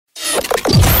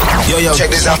Yo, check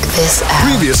this out.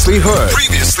 Previously heard.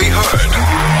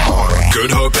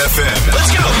 Good Hope FM.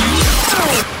 Let's go.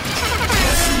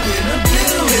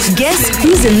 Guess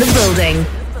who's in the building?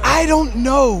 I don't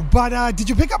know, but did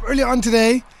you pick up earlier on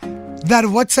today that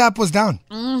WhatsApp was down?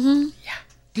 Mm-hmm. Yeah.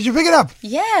 Did you pick it up?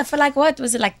 Yeah, for like what?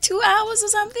 Was it like 2 hours or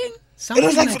something? It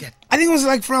was like I think it was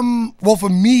like for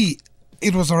me,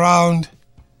 it was around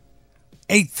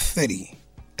 8:30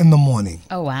 in the morning.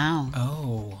 Oh, wow.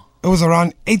 Oh. It was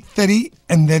around 8:30,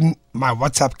 and then my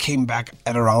WhatsApp came back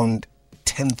at around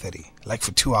 10:30, like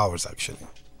for 2 hours actually.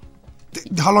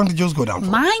 How long did yours go down for?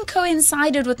 Mine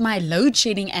coincided with my load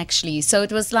shedding actually. So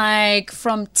it was like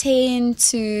from 10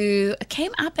 to, it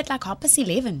came up at like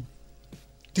 11:30.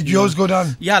 Did yours go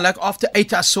down? Yeah, like after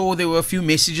 8 I saw there were a few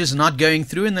messages not going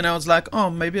through, and then I was like,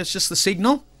 oh, maybe it's just the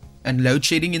signal and load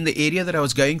shedding in the area that I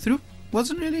was going through.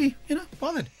 Wasn't really,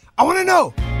 bothered. I want to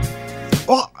know.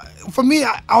 Well, for me,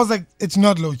 I was like, it's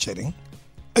not load shedding.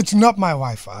 It's not my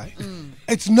Wi-Fi.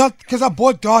 It's not, because I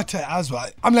bought data as well.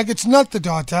 I'm like, it's not the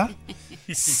data.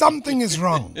 Something is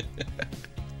wrong.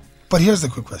 But here's the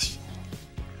quick question.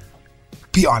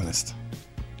 Be honest.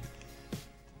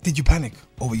 Did you panic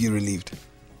or were you relieved?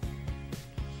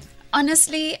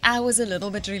 Honestly, I was a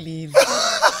little bit relieved.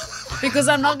 Because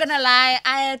I'm not going to lie,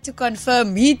 I had to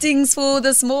confirm meetings for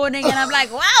this morning. And I'm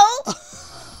like, well,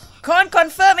 can't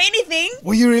confirm anything.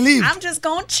 Were you relieved? I'm just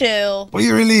going to chill. Were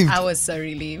you relieved? I was so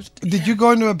relieved. Did you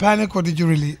go into a panic or did you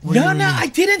relieve? No, I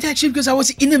didn't actually, because I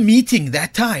was in a meeting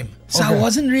that time. So I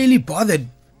wasn't really bothered.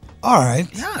 All right.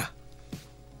 Yeah.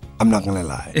 I'm not going to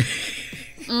lie.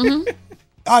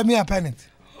 I panicked.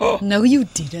 No, you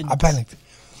didn't. I panicked.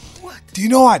 What? Do you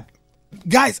know what?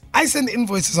 Guys, I send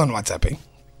invoices on WhatsApp.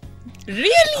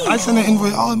 Really? I send an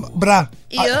invoice. Oh, bruh.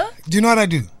 Yeah? Do you know what I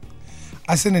do?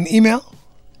 I send an email,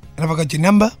 and if I got your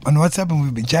number on WhatsApp and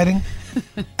we've been chatting,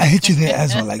 I hit you there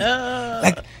as well.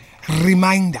 Like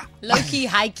reminder. Low-key,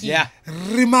 high-key. Yeah.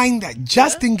 Reminder,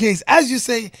 just in case. As you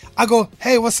say, I go,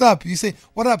 hey, what's up? You say,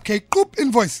 what up, Kate? Coop,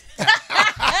 invoice.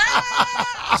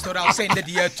 I thought I'll send it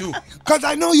here too. Because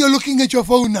I know you're looking at your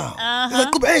phone now.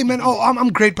 Like, Coop, hey, man, I'm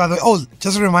great, by the way. Oh,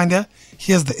 just a reminder,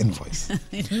 here's the invoice.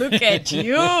 Look at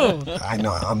you. I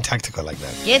know, I'm tactical like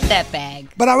that. Get that bag.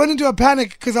 But I went into a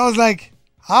panic because I was like,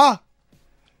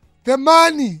 the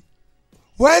money.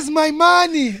 Where's my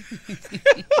money?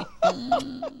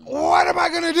 What am I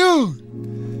going to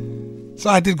do?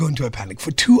 So I did go into a panic for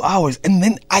 2 hours. And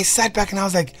then I sat back and I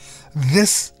was like,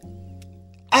 this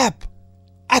app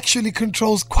actually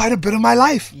controls quite a bit of my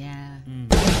life. Yeah.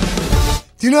 Do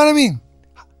you know what I mean?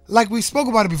 Like we spoke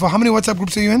about it before. How many WhatsApp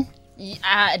groups are you in?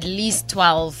 At least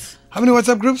 12. How many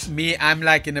WhatsApp groups? Me, I'm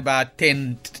like in about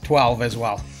 10 to 12 as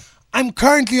well. I'm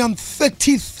currently on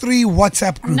 33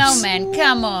 WhatsApp groups. No, man,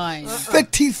 come on.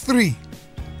 33.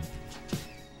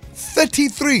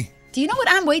 33. Do you know what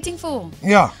I'm waiting for?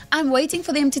 Yeah. I'm waiting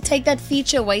for them to take that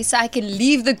feature away so I can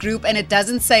leave the group and it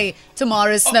doesn't say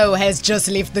Tamara Snow has just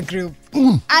left the group.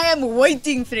 I am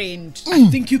waiting, friend. I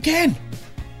think you can.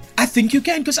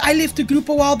 Because I left the group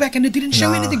a while back and it didn't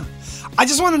show anything. I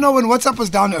just want to know when WhatsApp was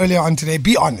down earlier on today.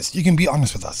 Be honest. You can be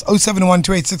honest with us.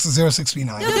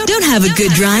 071-286-0639. Don't have a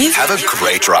good drive. Have a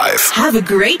great drive. Have a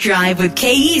great drive with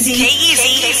K-Easy.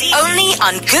 K-Easy. Only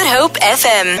on Good Hope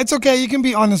FM. It's okay. You can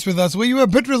be honest with us. Were you a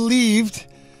bit relieved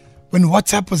when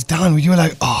WhatsApp was down? Were you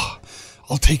like, oh,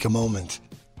 I'll take a moment.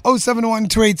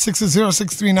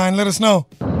 071-286-0639. Let us know.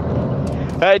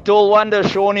 Hey, Tall Wonder,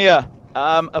 Sean here.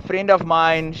 A friend of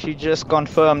mine, she just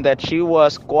confirmed that she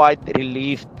was quite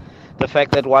relieved the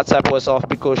fact that WhatsApp was off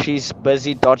because she's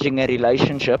busy dodging a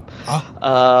relationship.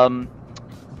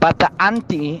 But the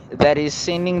auntie that is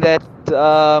sending that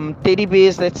teddy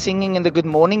bears that's singing in the good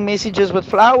morning messages with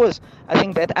flowers, I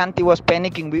think that auntie was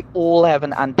panicking. We all have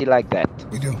an auntie like that.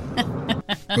 We do.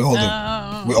 We all do.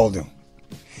 We all do.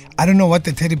 I don't know what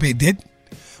the teddy bear did,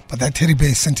 but that teddy bear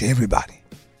is sent to everybody.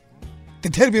 The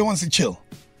teddy bear wants to chill.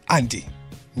 Auntie,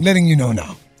 I'm letting you know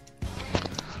now.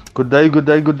 Good day,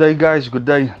 guys. Good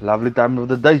day. Lovely time of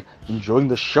the day. Enjoying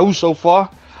the show so far.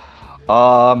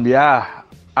 I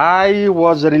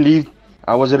was relieved.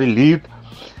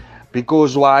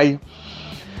 Because why?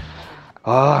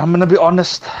 I'm gonna be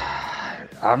honest.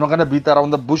 I'm not gonna beat around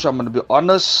the bush. I'm gonna be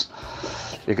honest.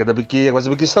 Ek was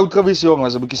 'n bietjie stout geweest, jong.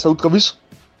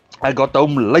 I got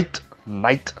home late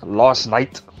last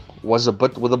night. Was a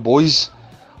bit with the boys,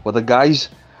 with the guys,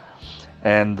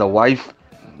 and the wife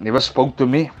never spoke to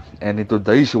me. And in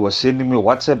today she was sending me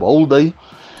WhatsApp all day.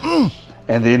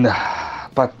 And then,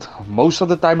 but most of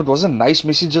the time it wasn't nice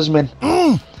messages, man.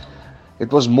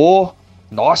 It was more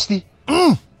nasty.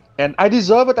 And I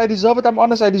deserve it. I'm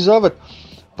honest, I deserve it.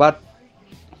 But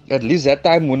at least that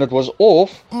time when it was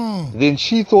off, then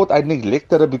she thought I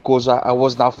neglected her because I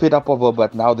was now fed up of her.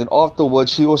 But now then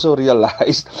afterwards, she also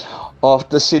realized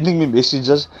after sending me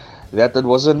messages that it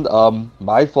wasn't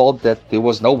my fault that there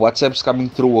was no WhatsApps coming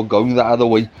through or going the other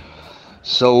way.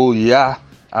 So yeah,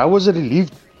 I was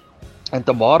relieved. And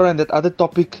tomorrow and that other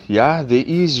topic, yeah, there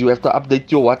is, you have to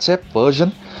update your WhatsApp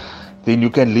version. Then you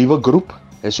can leave a group.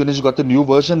 As soon as you got the new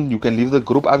version, you can leave the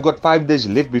group. I've got 5 days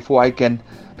left before I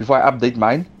update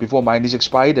mine, before mine is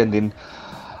expired, and then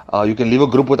you can leave a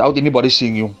group without anybody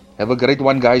seeing you. Have a great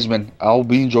one, guys, man. I'll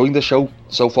be enjoying the show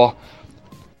so far.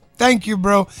 Thank you,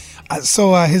 bro.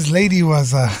 So his lady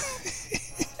was,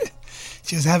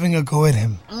 she was having a go at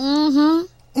him.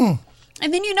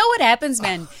 And then you know what happens,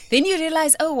 man. Then you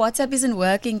realize, oh, WhatsApp isn't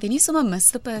working. Then you somehow miss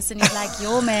the person. You're like,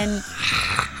 yo, man.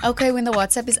 Okay, when the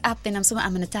WhatsApp is up, then I'm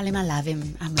going to tell him I love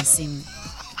him. I miss him.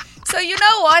 So you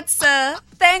know what, sir?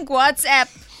 Thank WhatsApp.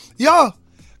 Yo,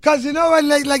 because you know when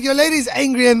like your lady's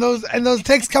angry and those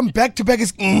texts come back to back,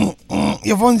 it's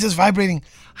your phone's just vibrating.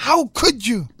 How could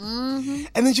you?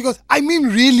 And then she goes, I mean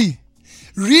really?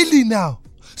 Really now?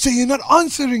 So you're not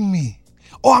answering me?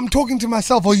 Oh, I'm talking to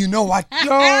myself. Oh, you know what?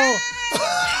 No.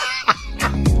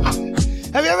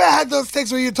 Have you ever had those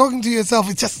texts where you're talking to yourself?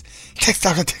 It's just text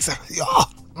after text after.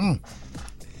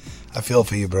 I feel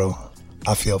for you, bro.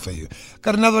 I feel for you.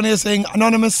 Got another one here saying,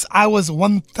 Anonymous, I was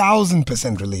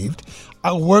 1,000% relieved.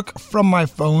 I work from my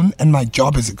phone and my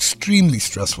job is extremely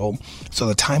stressful, so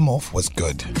the time off was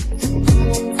good.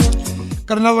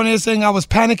 Got another one here saying, I was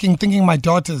panicking thinking my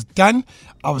daughter's done.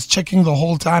 I was checking the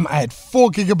whole time. I had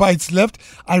 4 gigabytes left.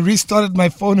 I restarted my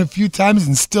phone a few times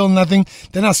and still nothing.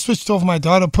 Then I switched off my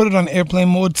daughter, put it on airplane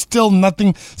mode, still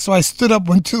nothing. So I stood up,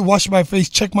 went to wash my face,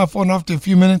 checked my phone after a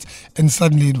few minutes, and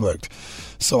suddenly it worked.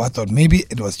 So I thought maybe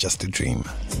it was just a dream.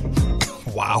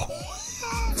 Wow.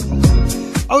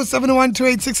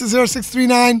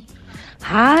 07128600639.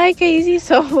 Hi, Casey.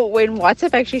 So when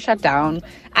WhatsApp actually shut down,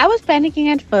 I was panicking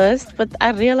at first, but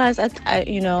I realized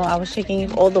I was checking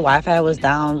if all the Wi-Fi was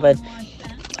down, but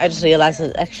I just realized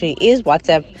it actually is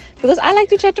WhatsApp because I like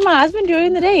to chat to my husband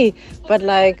during the day. But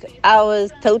I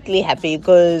was totally happy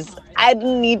because I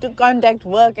didn't need to contact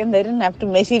work and they didn't have to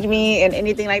message me and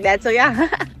anything like that. So yeah.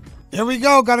 Here we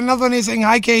go. Got another one here saying,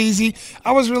 hi, K-Easy.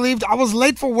 I was relieved. I was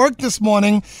late for work this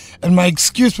morning, and my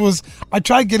excuse was I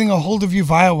tried getting a hold of you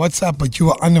via WhatsApp, but you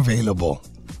were unavailable.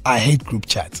 I hate group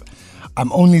chats. I'm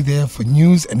only there for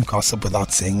news and gossip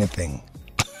without saying a thing.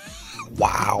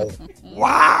 Wow.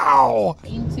 Wow.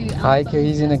 Hi,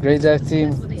 K-Easy and the Great Drive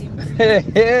team.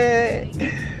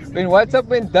 When WhatsApp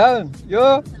went down,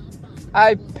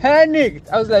 I panicked.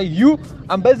 I was like,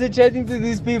 I'm busy chatting to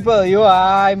these people.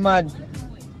 Hi, man.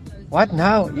 What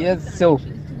now? Yes, so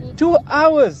 2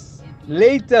 hours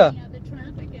later,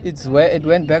 it's where it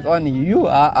went back on.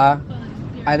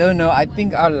 I don't know. I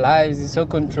think our lives is so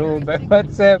controlled by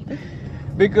WhatsApp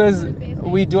because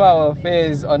we do our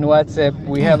affairs on WhatsApp.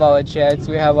 We have our chats,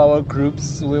 we have our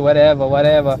groups,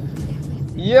 whatever.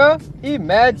 Yeah,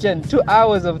 imagine 2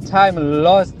 hours of time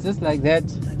lost just like that.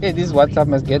 Hey, this WhatsApp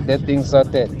must get that thing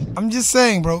sorted. I'm just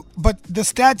saying, bro, but the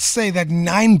stats say that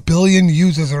 9 billion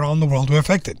users around the world were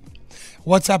affected.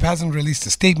 WhatsApp hasn't released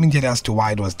a statement yet as to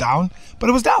why it was down, but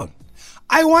it was down.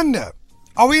 I wonder,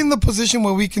 are we in the position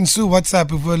where we can sue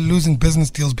WhatsApp if we're losing business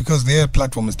deals because their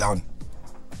platform is down?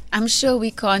 I'm sure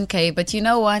we can't, Kay, but you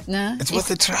know what, nah? It's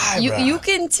worth a try, you, bruh. you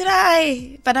can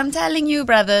try, but I'm telling you,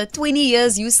 brother, 20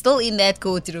 years, you still in that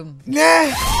courtroom.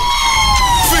 Nah.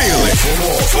 Feel it.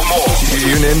 For more,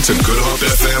 tune in to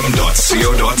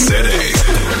goodhopefm.co.za.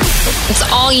 It's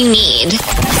all you need.